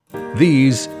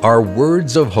These are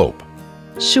words of hope.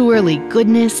 Surely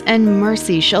goodness and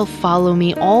mercy shall follow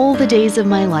me all the days of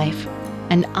my life,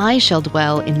 and I shall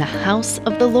dwell in the house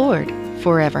of the Lord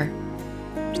forever.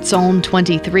 Psalm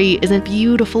 23 is a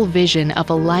beautiful vision of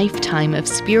a lifetime of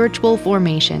spiritual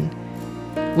formation.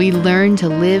 We learn to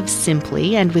live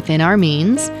simply and within our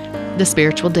means, the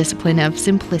spiritual discipline of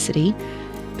simplicity,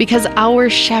 because our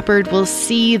shepherd will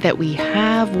see that we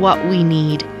have what we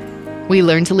need. We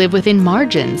learn to live within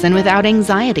margins and without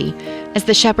anxiety, as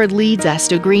the shepherd leads us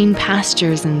to green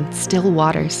pastures and still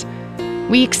waters.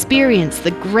 We experience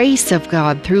the grace of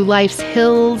God through life's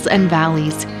hills and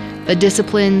valleys, the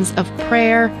disciplines of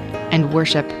prayer and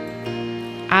worship.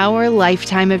 Our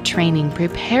lifetime of training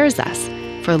prepares us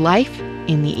for life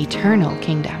in the eternal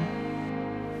kingdom.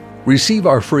 Receive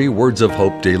our free Words of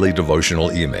Hope daily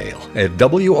devotional email at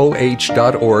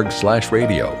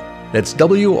woh.org/radio. That's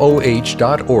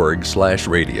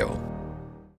woh.org/radio.